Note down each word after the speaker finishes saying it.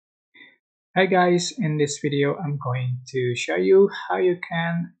Hi guys, in this video I'm going to show you how you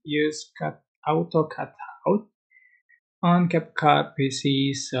can use Auto Cutout on CapCut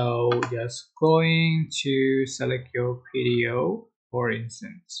PC. So just going to select your video for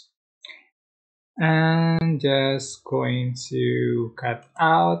instance and just going to cut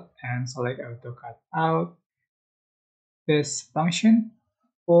out and select Auto Cutout. This function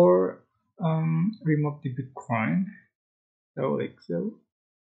for remove the background. So like so,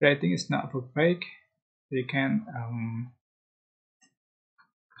 rating is not appropriate. You can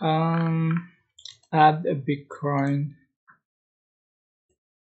add a Bitcoin,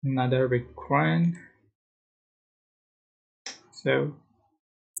 another Bitcoin. So,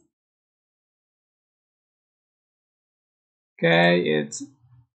 okay, it's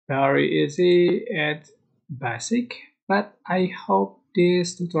very easy and basic, but I hope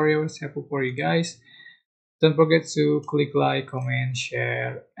this tutorial was helpful for you guys. Don't forget to click like, comment,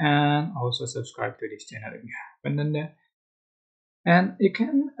 share, and also subscribe to this channel if you haven't done that. And you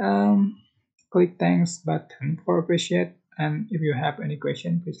can click thanks button for appreciate. And if you have any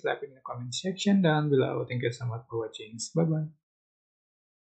question, please leave it in the comment section down below. Thank you so much for watching. Bye bye.